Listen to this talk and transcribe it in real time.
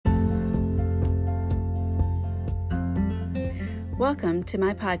Welcome to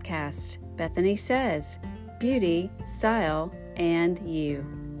my podcast, Bethany Says, Beauty, Style, and You.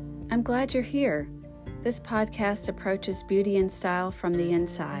 I'm glad you're here. This podcast approaches beauty and style from the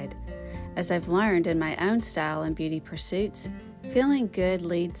inside. As I've learned in my own style and beauty pursuits, feeling good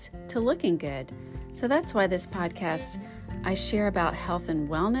leads to looking good. So that's why this podcast, I share about health and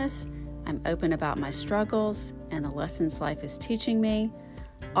wellness. I'm open about my struggles and the lessons life is teaching me.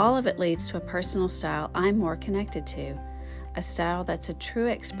 All of it leads to a personal style I'm more connected to, a style that's a true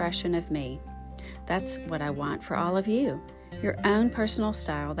expression of me. That's what I want for all of you, your own personal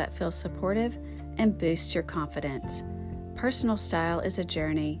style that feels supportive and boosts your confidence. Personal style is a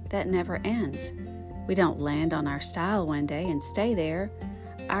journey that never ends. We don't land on our style one day and stay there.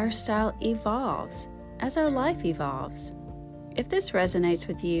 Our style evolves as our life evolves. If this resonates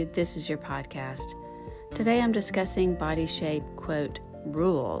with you, this is your podcast. Today I'm discussing body shape, quote,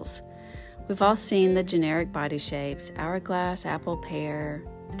 rules. We've all seen the generic body shapes, hourglass, apple, pear,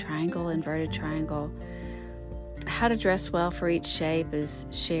 triangle, inverted triangle. How to dress well for each shape is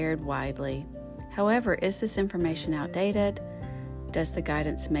shared widely. However, is this information outdated? Does the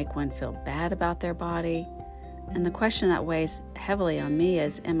guidance make one feel bad about their body? And the question that weighs heavily on me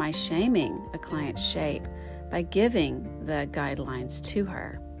is, am I shaming a client's shape by giving the guidelines to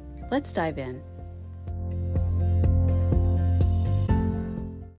her? Let's dive in.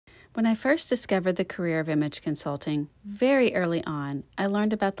 When I first discovered the career of image consulting, very early on, I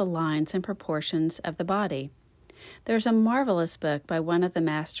learned about the lines and proportions of the body. There's a marvelous book by one of the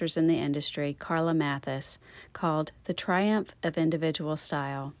masters in the industry, Carla Mathis, called The Triumph of Individual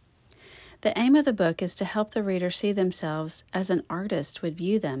Style. The aim of the book is to help the reader see themselves as an artist would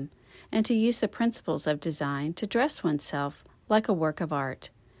view them, and to use the principles of design to dress oneself like a work of art.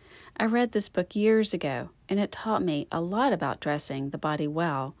 I read this book years ago, and it taught me a lot about dressing the body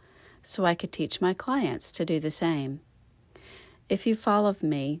well, so I could teach my clients to do the same. If you followed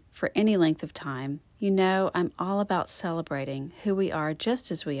me for any length of time, you know I'm all about celebrating who we are just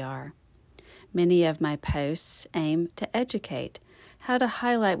as we are. Many of my posts aim to educate, how to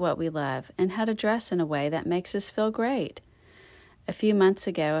highlight what we love, and how to dress in a way that makes us feel great. A few months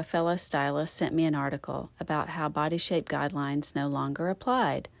ago, a fellow stylist sent me an article about how body shape guidelines no longer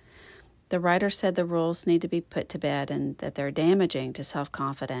applied. The writer said the rules need to be put to bed and that they're damaging to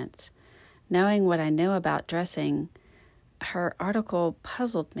self-confidence. Knowing what I know about dressing, her article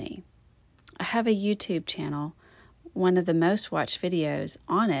puzzled me. I have a YouTube channel. One of the most watched videos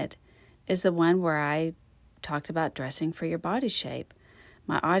on it is the one where I talked about dressing for your body shape.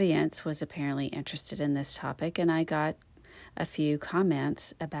 My audience was apparently interested in this topic, and I got a few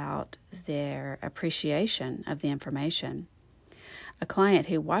comments about their appreciation of the information. A client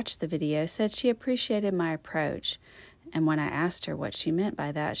who watched the video said she appreciated my approach, and when I asked her what she meant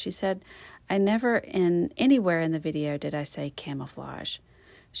by that, she said, I never anywhere in the video did I say camouflage.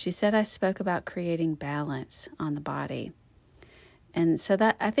 She said I spoke about creating balance on the body. And so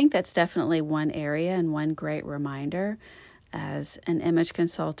that I think that's definitely one area and one great reminder. As an image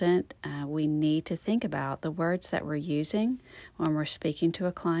consultant, we need to think about the words that we're using when we're speaking to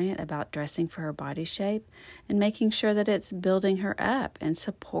a client about dressing for her body shape and making sure that it's building her up and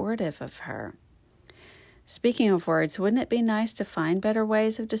supportive of her. Speaking of words, wouldn't it be nice to find better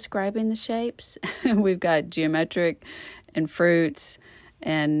ways of describing the shapes? We've got geometric and fruits,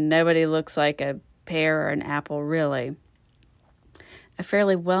 and nobody looks like a pear or an apple, really. A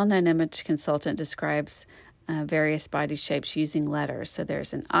fairly well-known image consultant describes various body shapes using letters. So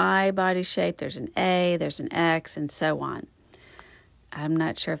there's an I body shape, there's an A, there's an X, and so on. I'm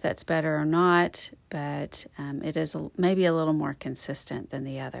not sure if that's better or not, but it is maybe a little more consistent than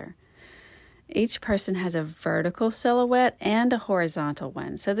the other. Each person has a vertical silhouette and a horizontal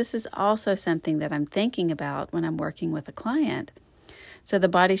one. So this is also something that I'm thinking about when I'm working with a client. So the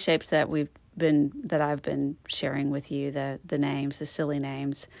body shapes that I've been sharing with you, the names, the silly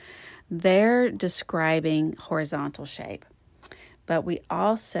names, they're describing horizontal shape. But we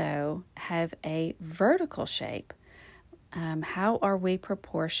also have a vertical shape. How are we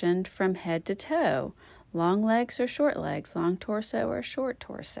proportioned from head to toe? Long legs or short legs? Long torso or short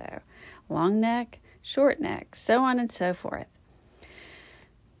torso? Long neck, short neck, so on and so forth.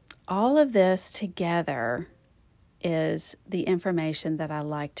 All of this together is the information that I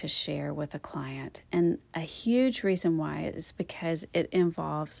like to share with a client. And a huge reason why is because it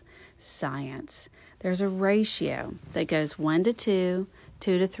involves science. There's a ratio that goes 1 to 2,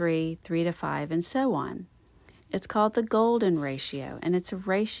 2 to 3, 3 to 5, and so on. It's called the golden ratio, and it's a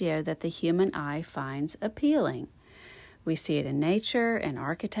ratio that the human eye finds appealing. We see it in nature, in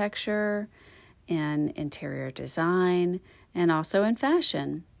architecture, in interior design, and also in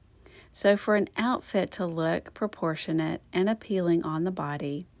fashion. So for an outfit to look proportionate and appealing on the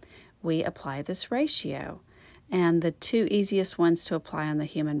body, we apply this ratio. And the two easiest ones to apply on the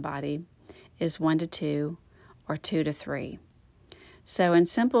human body is 1:2 or 2:3. So in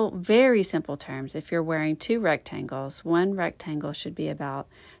very simple terms, if you're wearing two rectangles, one rectangle should be about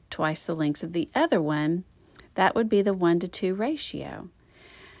twice the length of the other one. That would be the 1:2 ratio.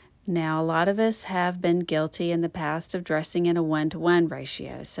 Now, a lot of us have been guilty in the past of dressing in a 1:1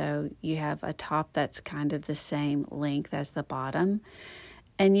 ratio. So you have a top that's kind of the same length as the bottom.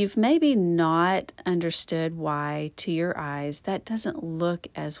 And you've maybe not understood why, to your eyes, that doesn't look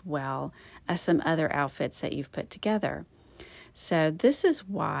as well as some other outfits that you've put together. So this is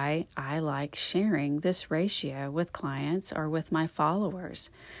why I like sharing this ratio with clients or with my followers.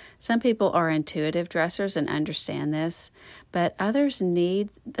 Some people are intuitive dressers and understand this, but others need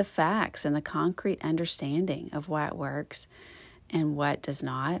the facts and the concrete understanding of what works and what does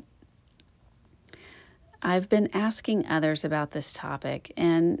not. I've been asking others about this topic,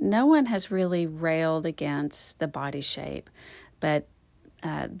 and no one has really railed against the body shape, but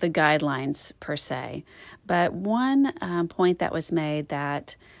the guidelines per se. But one point that was made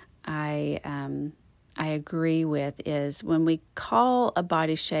that I agree with is when we call a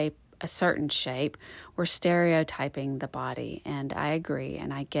body shape a certain shape, we're stereotyping the body. And I agree,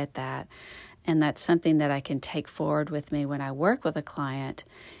 and I get that. And that's something that I can take forward with me when I work with a client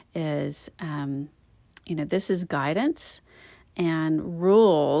is, this is guidance. And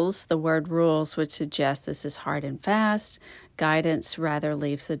rules, the word rules would suggest this is hard and fast. Guidance rather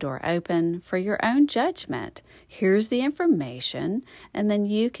leaves the door open for your own judgment. Here's the information, and then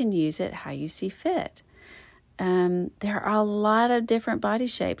you can use it how you see fit. There are a lot of different body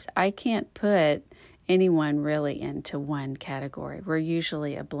shapes. I can't put anyone really into one category. We're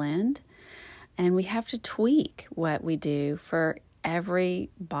usually a blend, and we have to tweak what we do for every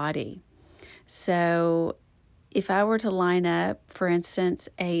body. So if I were to line up, for instance,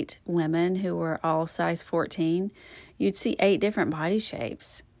 8 women who were all size 14, you'd see 8 different body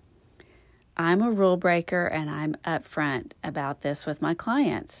shapes. I'm a rule breaker, and I'm upfront about this with my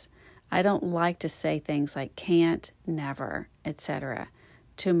clients. I don't like to say things like can't, never, etc.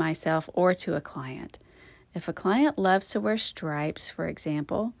 to myself or to a client. If a client loves to wear stripes, for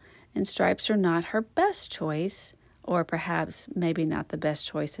example, and stripes are not her best choice, or perhaps maybe not the best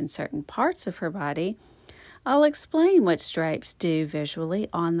choice in certain parts of her body, I'll explain what stripes do visually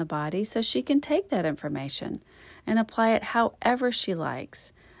on the body so she can take that information and apply it however she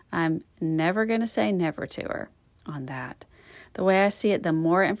likes. I'm never going to say never to her on that. The way I see it, the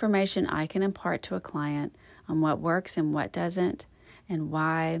more information I can impart to a client on what works and what doesn't and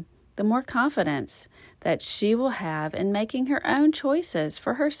why, the more confidence that she will have in making her own choices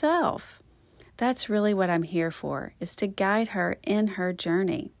for herself. That's really what I'm here for, is to guide her in her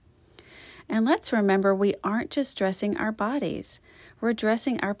journey. And let's remember, we aren't just dressing our bodies. We're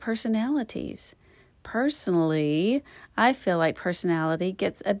dressing our personalities. Personally, I feel like personality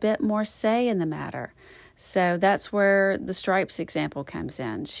gets a bit more say in the matter. So that's where the stripes example comes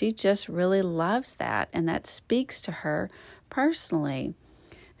in. She just really loves that, and that speaks to her personally.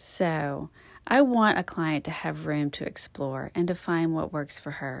 So I want a client to have room to explore and to find what works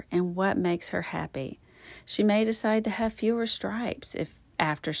for her and what makes her happy. She may decide to have fewer stripes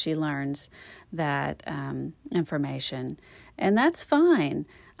after she learns that information, and that's fine.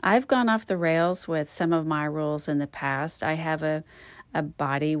 I've gone off the rails with some of my rules in the past. I have a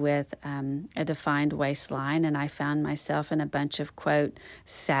body with a defined waistline, and I found myself in a bunch of, quote,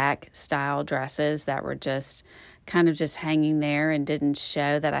 sack-style dresses that were just kind of just hanging there and didn't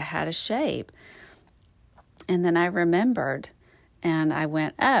show that I had a shape. And then I remembered, and I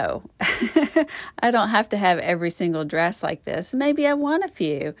went, oh, I don't have to have every single dress like this. Maybe I want a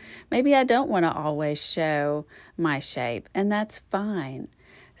few. Maybe I don't want to always show my shape, and that's fine.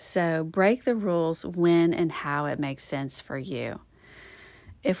 So break the rules when and how it makes sense for you.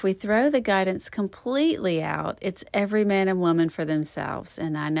 If we throw the guidance completely out, it's every man and woman for themselves.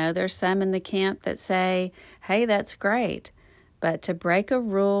 And I know there's some in the camp that say, hey, that's great. But to break a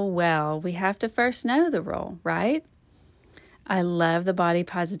rule well, we have to first know the rule, right? I love the body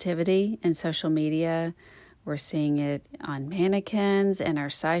positivity in social media. We're seeing it on mannequins and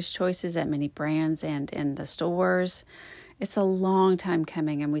our size choices at many brands and in the stores. It's a long time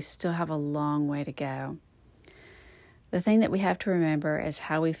coming, and we still have a long way to go. The thing that we have to remember is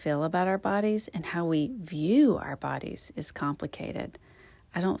how we feel about our bodies and how we view our bodies is complicated.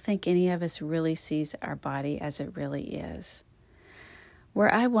 I don't think any of us really sees our body as it really is.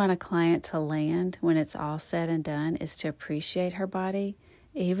 Where I want a client to land when it's all said and done is to appreciate her body,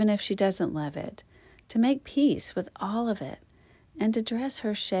 even if she doesn't love it, to make peace with all of it, and to dress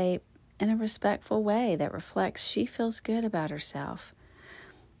her shape in a respectful way that reflects she feels good about herself.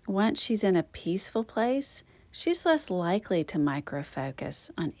 Once she's in a peaceful place, she's less likely to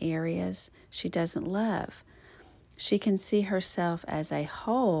micro-focus on areas she doesn't love. She can see herself as a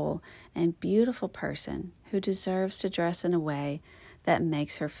whole and beautiful person who deserves to dress in a way that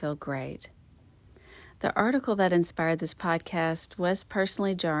makes her feel great. The article that inspired this podcast was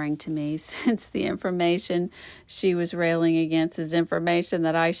personally jarring to me since the information she was railing against is information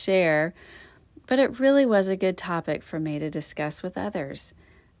that I share, but it really was a good topic for me to discuss with others.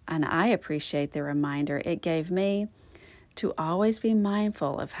 And I appreciate the reminder it gave me to always be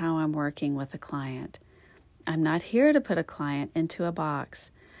mindful of how I'm working with a client. I'm not here to put a client into a box.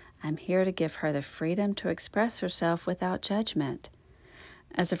 I'm here to give her the freedom to express herself without judgment.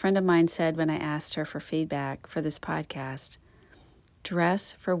 As a friend of mine said when I asked her for feedback for this podcast,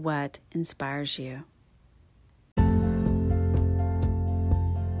 dress for what inspires you.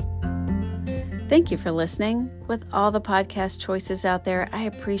 Thank you for listening. With all the podcast choices out there, I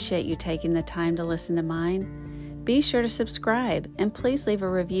appreciate you taking the time to listen to mine. Be sure to subscribe and please leave a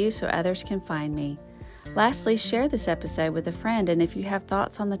review so others can find me. Lastly, share this episode with a friend, and if you have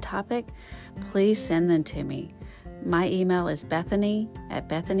thoughts on the topic, please send them to me. My email is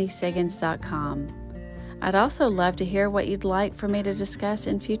bethany@bethanysegans.com. I'd also love to hear what you'd like for me to discuss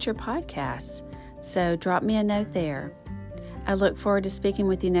in future podcasts, so drop me a note there. I look forward to speaking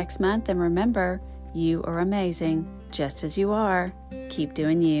with you next month, and remember, you are amazing, just as you are. Keep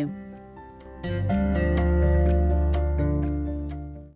doing you.